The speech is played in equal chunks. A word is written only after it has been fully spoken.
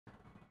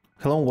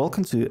Hello and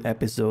welcome to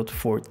episode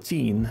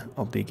 14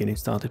 of the Getting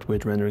Started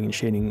with Rendering and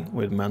Shading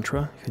with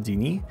Mantra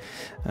Houdini.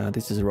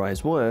 This is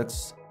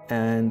Arise.Works,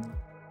 and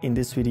in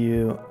this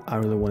video I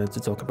really wanted to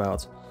talk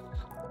about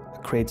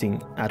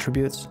creating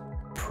attributes,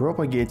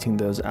 propagating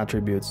those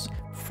attributes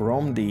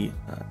from the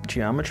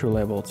geometry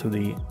level to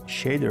the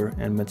shader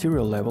and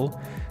material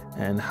level,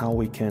 and how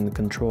we can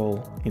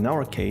control, in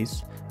our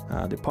case,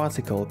 the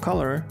particle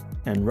color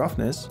and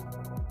roughness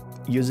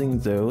using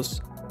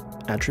those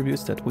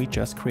attributes that we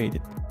just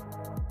created.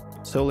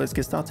 So let's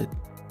get started.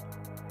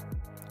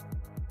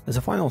 As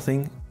a final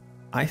thing,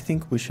 I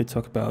think we should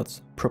talk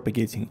about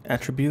propagating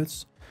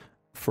attributes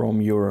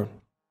from your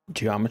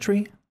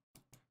geometry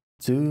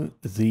to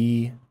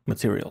the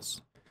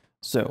materials.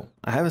 So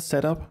I have a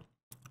setup.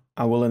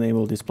 I will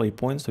enable display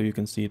points so you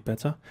can see it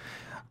better.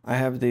 I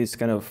have this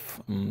kind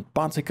of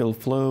particle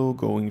flow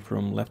going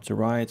from left to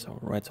right or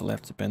right to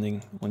left,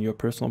 depending on your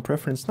personal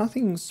preference.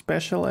 Nothing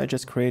special. I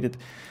just created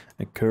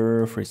a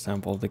curve, for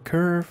example, the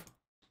curve.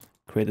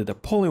 Created a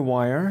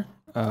polywire,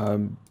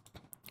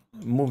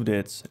 moved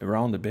it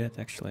around a bit.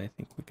 Actually, I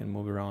think we can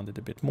move around it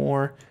a bit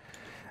more.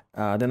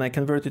 Then I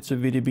convert it to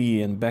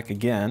VDB and back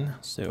again,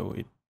 so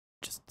it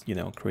just,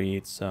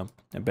 creates a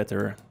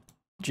better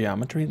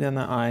geometry. Then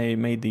I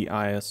made the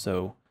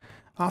ISO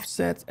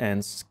offset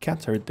and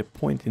scattered the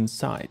point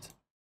inside.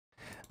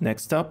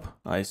 Next up,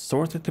 I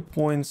sorted the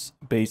points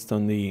based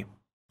on the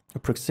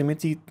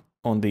proximity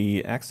on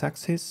the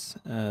x-axis,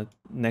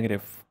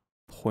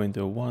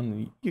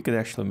 -0.01. You could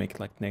actually make it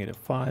like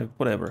 -5,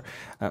 whatever.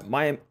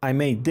 I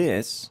made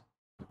this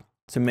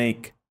to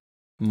make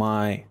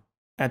my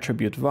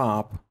attribute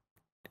VAP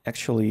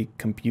actually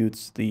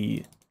computes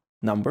the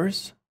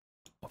numbers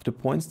of the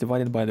points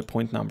divided by the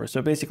point number.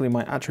 So basically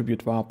my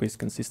attribute VAP is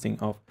consisting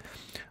of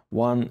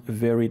one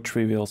very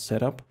trivial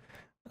setup.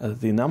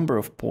 The number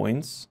of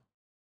points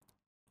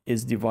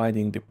is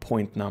dividing the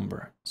point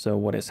number. So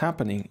what is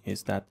happening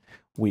is that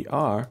we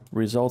are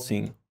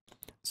resulting,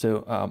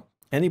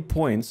 any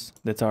points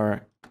that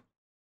are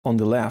on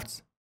the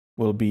left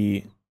will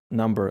be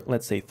number,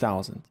 let's say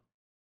 1000.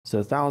 So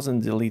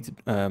 1000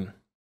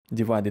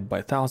 divided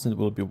by 1000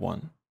 will be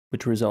 1,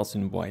 which results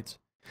in white.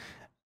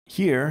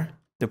 Here,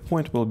 the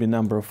point will be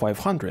number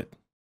 500.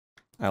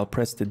 I'll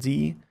press the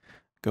D,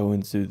 go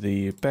into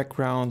the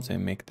background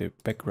and make the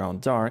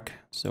background dark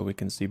so we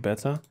can see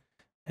better.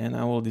 And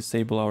I will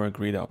disable our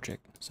grid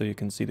object so you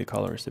can see the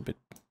colors a bit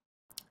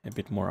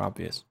more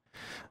obvious.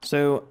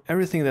 So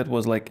everything that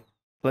was like,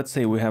 let's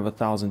say we have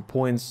 1000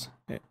 points.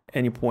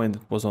 Any point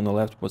that was on the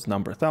left was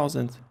number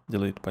 1000,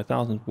 deleted by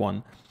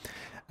 1001.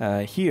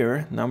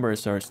 Here,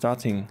 numbers are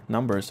starting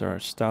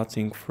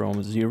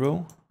from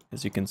 0,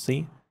 as you can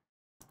see.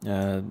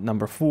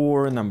 Number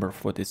 4, number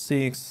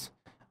 46,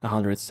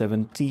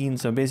 117.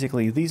 So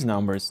basically, these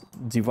numbers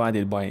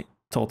divided by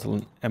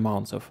total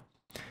amounts of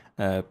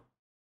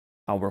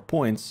our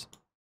points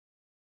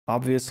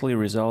obviously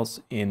results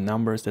in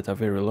numbers that are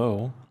very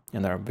low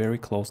and are very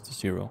close to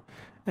 0.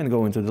 And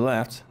going to the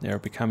left, they are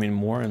becoming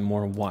more and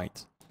more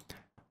white.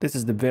 This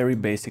is the very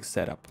basic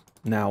setup.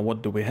 Now,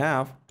 what do we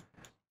have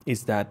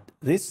is that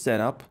this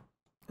setup,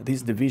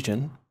 this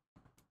division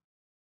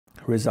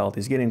result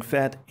is getting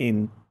fed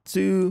in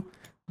two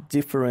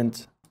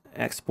different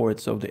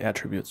exports of the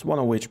attributes, one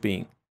of which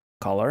being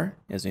color,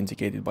 as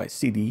indicated by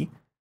CD.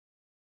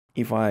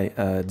 If I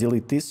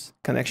delete this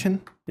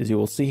connection, as you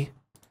will see,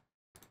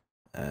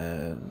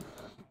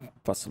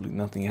 possibly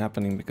nothing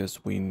happening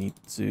because we need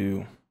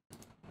to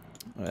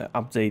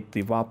update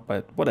the VAP,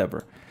 but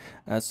whatever.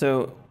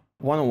 So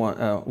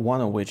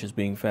one of which is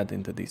being fed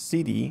into the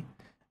CD,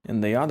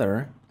 and the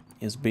other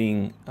is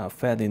being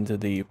fed into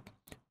the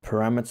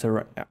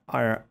parameter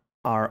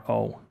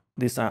RO.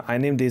 This I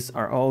named this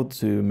RO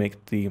to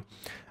make the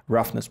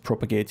roughness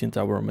propagate into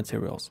our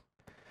materials.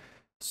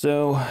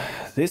 So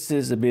this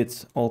is a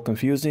bit all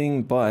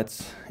confusing,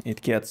 but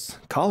it gets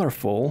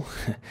colorful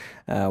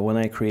when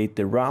I create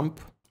the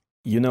ramp.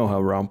 You know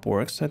how ramp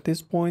works at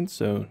this point,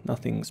 so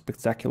nothing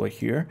spectacular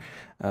here.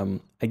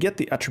 I get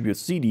the attribute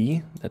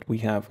CD that we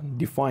have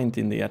defined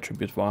in the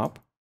attribute VAP,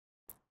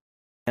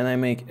 and I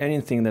make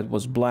anything that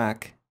was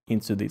black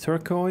into the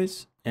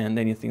turquoise, and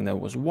anything that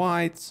was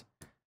white,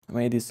 I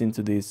made this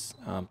into this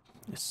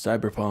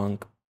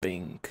cyberpunk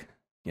pink,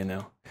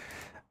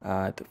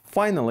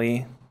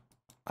 Finally,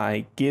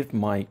 I give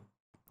my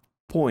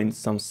points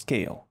some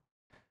scale.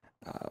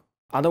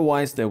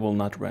 Otherwise, they will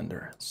not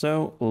render.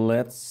 So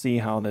let's see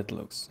how that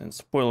looks. And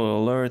spoiler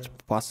alert,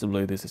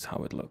 possibly this is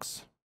how it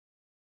looks.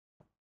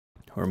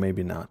 Or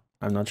maybe not.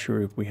 I'm not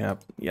sure if we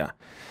have,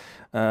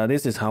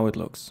 this is how it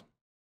looks.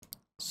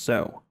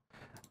 So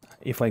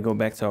if I go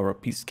back to our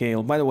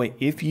Pscale, by the way,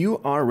 if you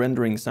are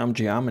rendering some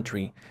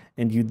geometry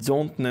and you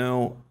don't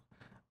know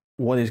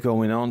what is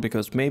going on,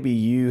 because maybe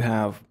you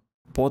have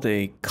bought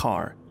a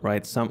car,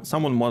 right?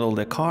 Someone modeled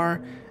a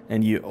car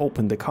and you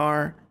open the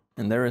car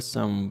and there are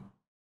some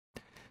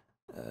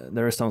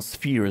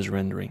spheres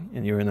rendering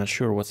and you're not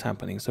sure what's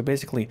happening. So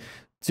basically,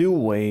 two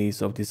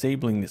ways of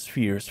disabling the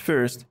spheres.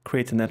 First,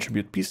 create an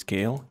attribute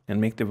Pscale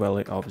and make the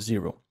value of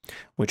 0,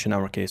 which in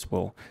our case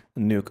will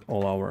nuke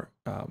all our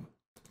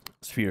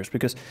spheres,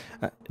 because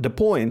the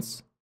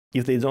points,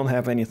 if they don't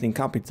have anything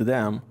copied to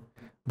them,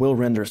 will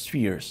render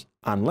spheres,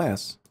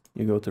 unless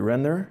you go to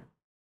render,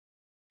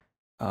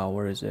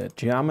 where is it,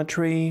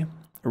 geometry,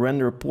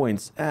 render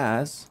points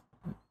as,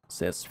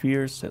 says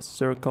spheres, says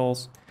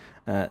circles.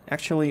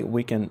 Actually,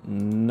 we can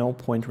no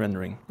point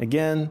rendering.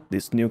 Again,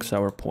 this nukes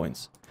our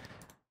points.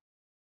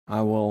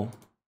 I will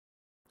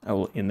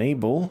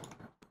enable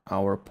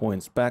our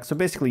points back. So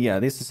basically, yeah,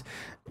 this is,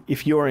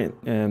 if you're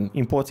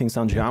importing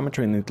some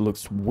geometry and it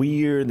looks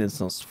weird and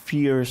some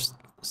spheres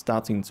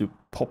starting to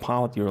pop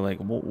out, you're like,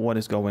 what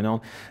is going on?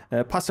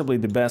 Possibly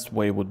the best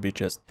way would be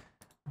just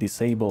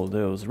disable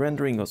those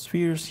rendering of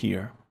spheres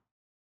here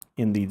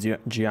in the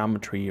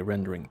geometry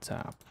rendering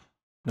tab.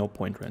 No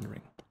point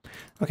rendering.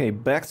 Okay,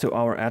 back to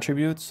our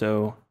attributes.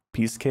 So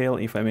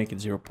Pscale, if I make it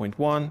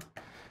 0.1,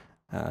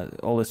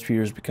 all the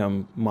spheres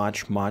become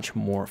much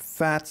more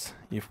fat.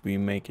 If we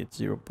make it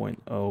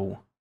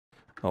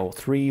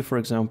 0.003, for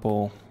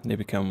example, they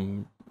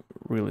become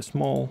really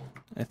small.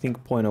 I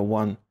think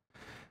 0.01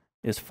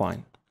 is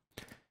fine.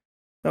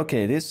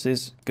 Okay, this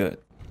is good.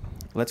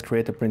 Let's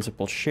create a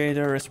principal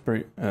shader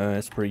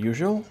as per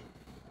usual.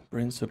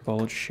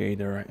 Principal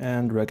shader,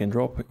 and drag and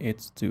drop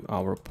it to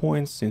our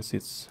points since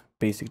it's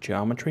basic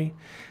geometry.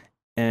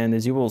 And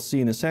as you will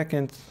see in a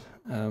second,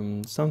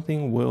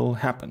 something will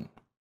happen.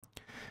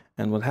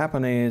 And what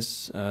happened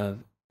is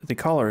the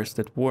colors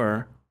that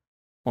were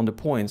on the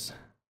points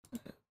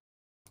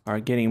are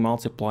getting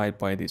multiplied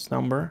by this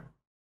number.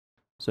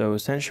 So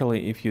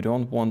essentially, if you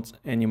don't want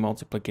any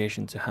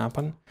multiplication to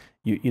happen,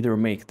 you either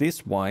make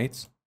this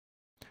white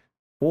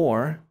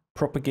or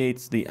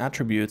propagate the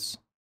attributes,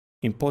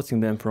 importing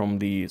them from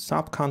the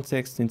sub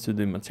context into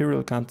the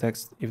material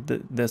context. If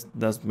this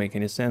doesn't make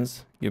any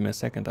sense, give me a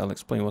second, I'll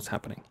explain what's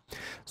happening.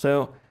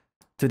 So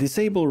to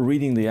disable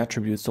reading the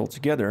attributes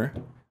altogether,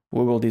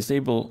 we will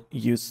disable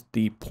use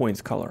the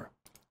points color,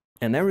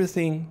 and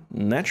everything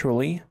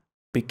naturally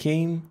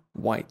became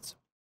white.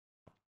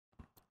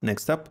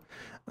 Next up,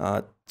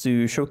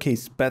 to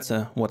showcase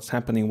better what's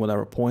happening with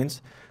our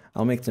points,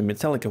 I'll make the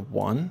metallic of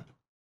 1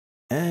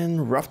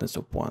 and roughness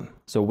of 1,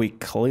 so we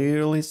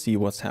clearly see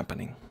what's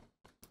happening.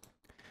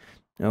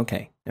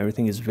 Okay,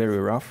 everything is very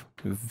rough,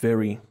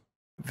 very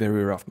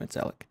rough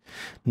metallic.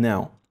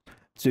 Now,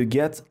 to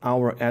get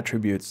our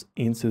attributes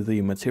into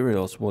the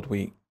materials, what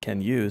we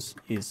can use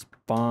is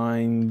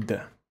bind,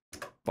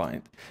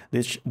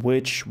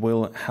 which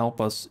will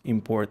help us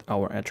import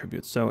our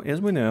attributes. So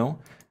as we know,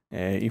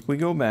 if we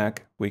go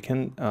back, we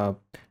can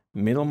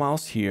middle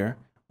mouse here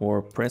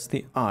or press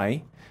the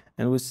I,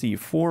 and we see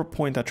 4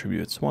 point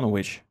attributes, one of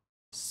which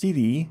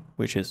CD,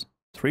 which is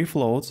 3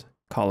 floats,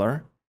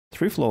 color,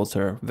 3 floats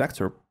are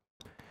vector,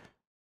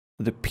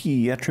 the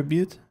P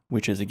attribute,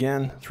 which is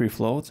again 3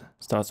 floats,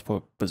 starts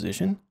for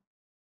position.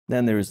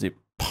 Then there is the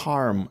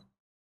parm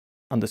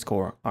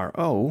underscore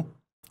RO,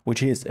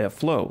 which is a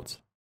float,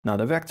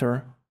 not a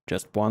vector,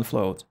 just 1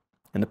 float.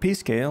 And the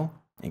Pscale,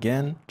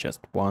 again,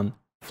 just 1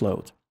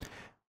 float.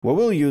 We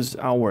will use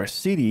our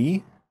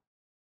CD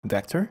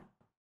vector,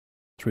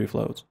 3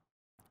 floats,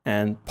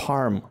 and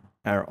parm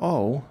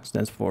RO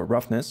stands for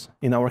roughness.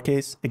 In our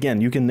case, again,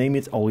 you can name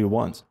it all you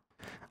want.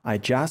 I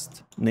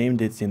just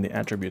named it in the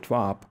attribute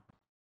VOP,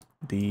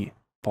 the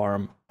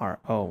parm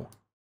RO.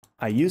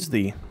 I use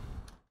the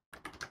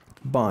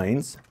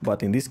binds,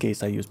 but in this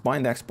case I use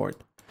bind export.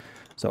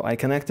 So I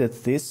connected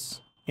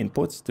this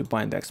inputs to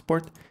bind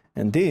export,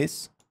 and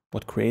this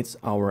what creates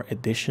our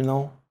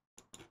additional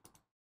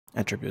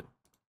attribute.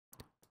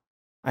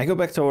 I go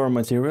back to our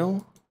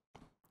material,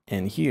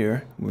 and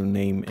here we'll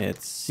name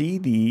it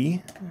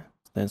CD,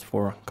 stands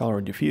for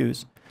color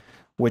diffuse,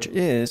 which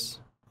is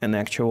an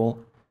actual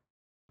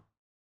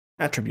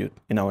attribute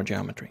in our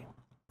geometry.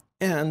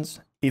 And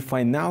if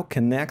I now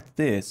connect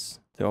this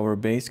to our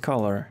base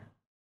color,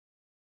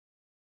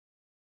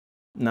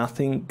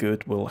 nothing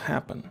good will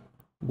happen.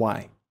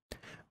 Why?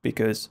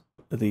 Because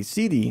the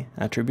CD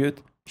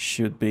attribute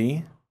should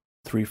be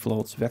 3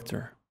 floats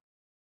vector.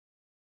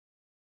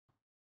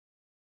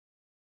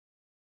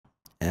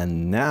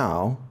 And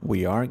now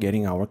we are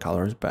getting our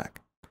colors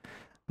back.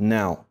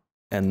 Now,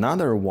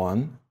 another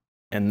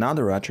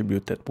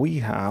attribute that we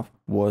have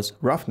was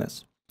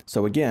roughness.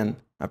 So again,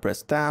 I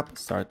press tab,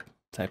 start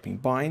typing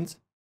bind.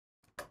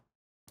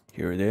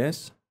 Here it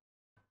is.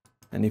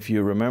 And if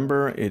you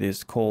remember, it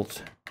is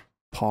called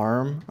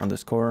parm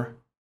underscore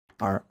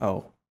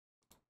RO.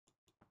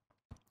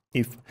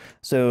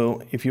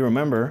 If you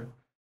remember,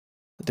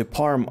 the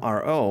parm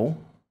RO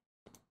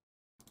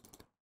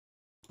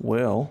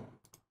will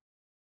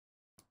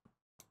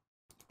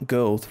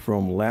go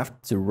from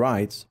left to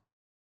right,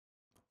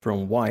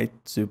 from white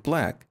to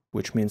black,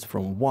 which means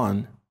from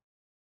 1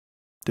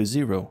 to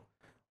 0,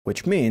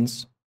 which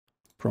means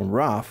from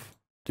rough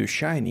to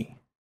shiny.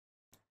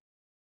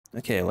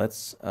 Okay,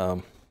 let's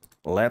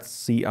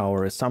see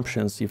our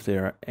assumptions if they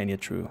are any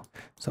true.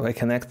 So I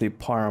connect the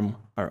parm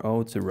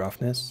RO to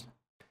roughness,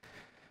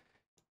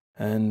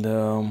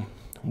 and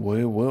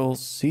we will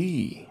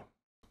see.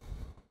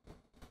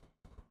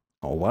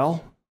 Oh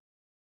well,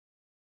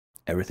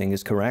 everything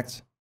is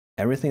correct.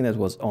 Everything that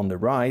was on the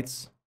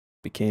right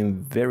became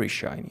very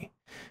shiny.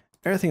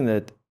 Everything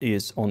that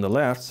is on the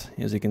left,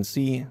 as you can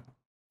see,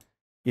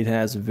 it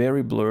has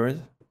very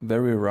blurred,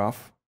 very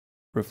rough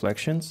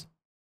reflections.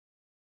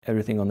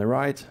 Everything on the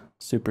right,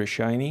 super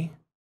shiny.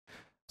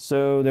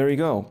 So there you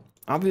go.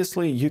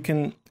 Obviously, you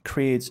can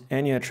create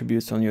any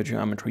attributes on your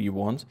geometry you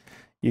want.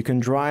 You can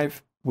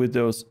drive with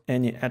those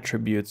any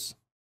attributes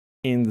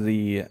in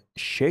the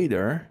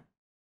shader.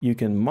 You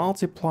can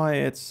multiply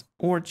it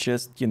or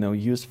just,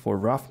 use for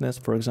roughness.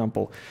 For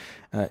example,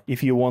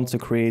 if you want to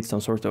create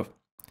some sort of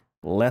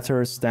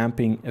letter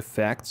stamping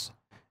effects,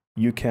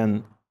 you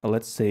can,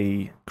 let's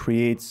say,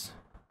 create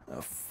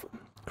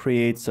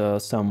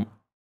some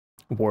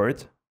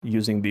word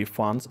using the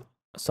font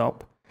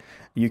sub.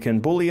 You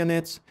can boolean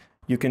it.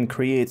 You can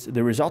create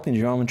the resulting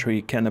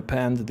geometry, can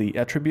append the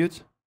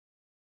attribute.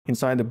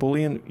 Inside the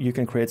boolean, you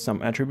can create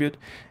some attribute,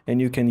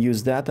 and you can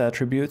use that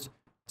attribute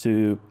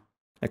to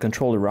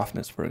control the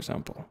roughness, for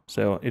example.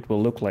 So it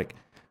will look like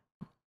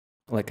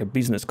a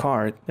business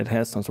card that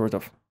has some sort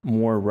of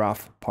more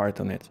rough part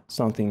on it.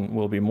 Something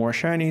will be more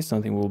shiny,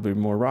 something will be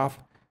more rough.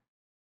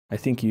 I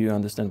think you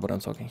understand what I'm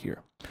talking here.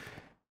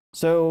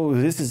 So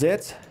this is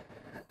it.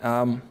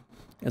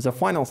 As a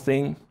final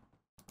thing,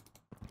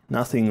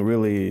 nothing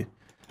really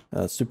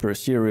super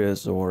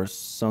serious or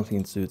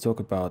something to talk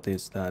about,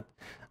 is that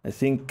I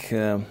think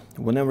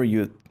whenever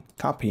you're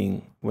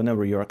copying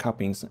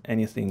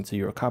anything to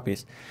your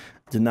copies,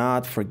 do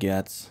not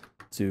forget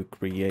to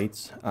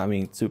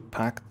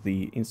pack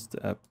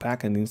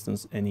and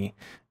instance any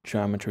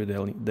geometry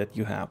that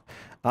you have.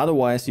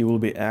 Otherwise, you will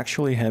be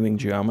actually having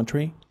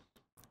geometry,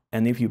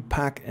 and if you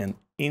pack and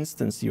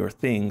instance your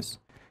things,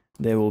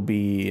 they will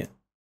be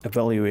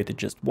evaluated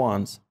just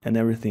once, and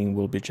everything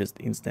will be just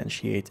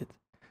instantiated.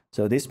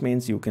 So this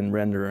means you can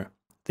render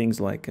things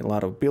like a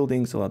lot of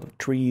buildings, a lot of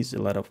trees,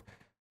 a lot of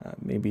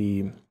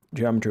maybe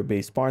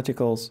geometry-based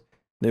particles.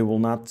 They will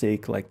not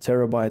take like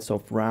terabytes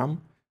of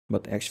RAM,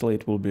 but actually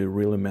it will be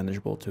really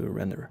manageable to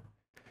render.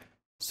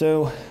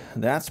 So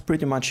that's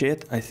pretty much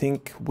it. I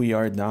think we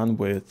are done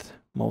with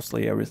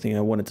mostly everything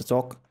I wanted to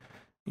talk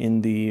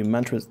in the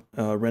Mantra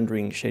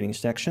rendering shading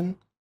section.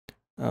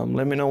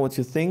 Let me know what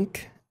you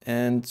think,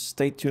 and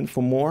stay tuned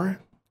for more.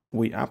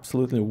 We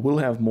absolutely will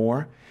have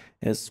more,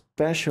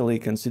 especially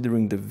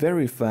considering the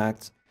very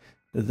fact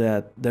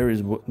that there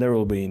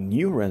will be a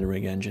new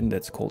rendering engine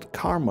that's called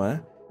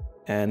Karma,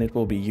 and it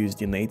will be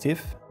used in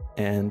native,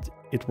 and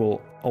it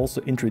will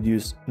also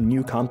introduce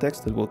new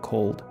context that will be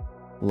called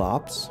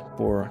LOPs,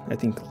 for I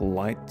think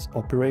light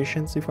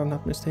operations, if I'm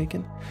not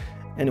mistaken.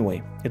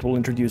 Anyway, it will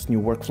introduce new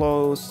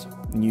workflows,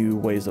 new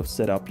ways of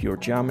set up your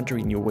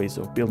geometry, new ways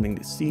of building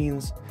the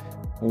scenes,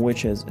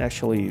 which is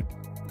actually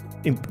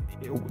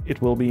it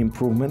will be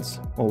improvements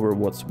over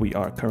what we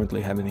are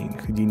currently having in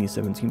Houdini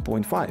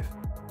 17.5.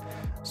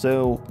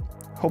 So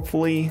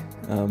hopefully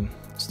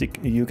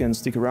you can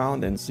stick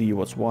around and see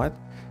what's what.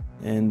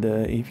 And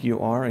if you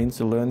are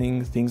into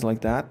learning things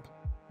like that,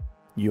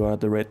 you are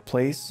at the right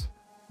place.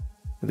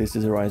 This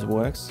is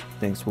Arise.Works.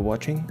 Thanks for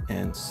watching,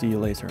 and see you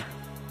later.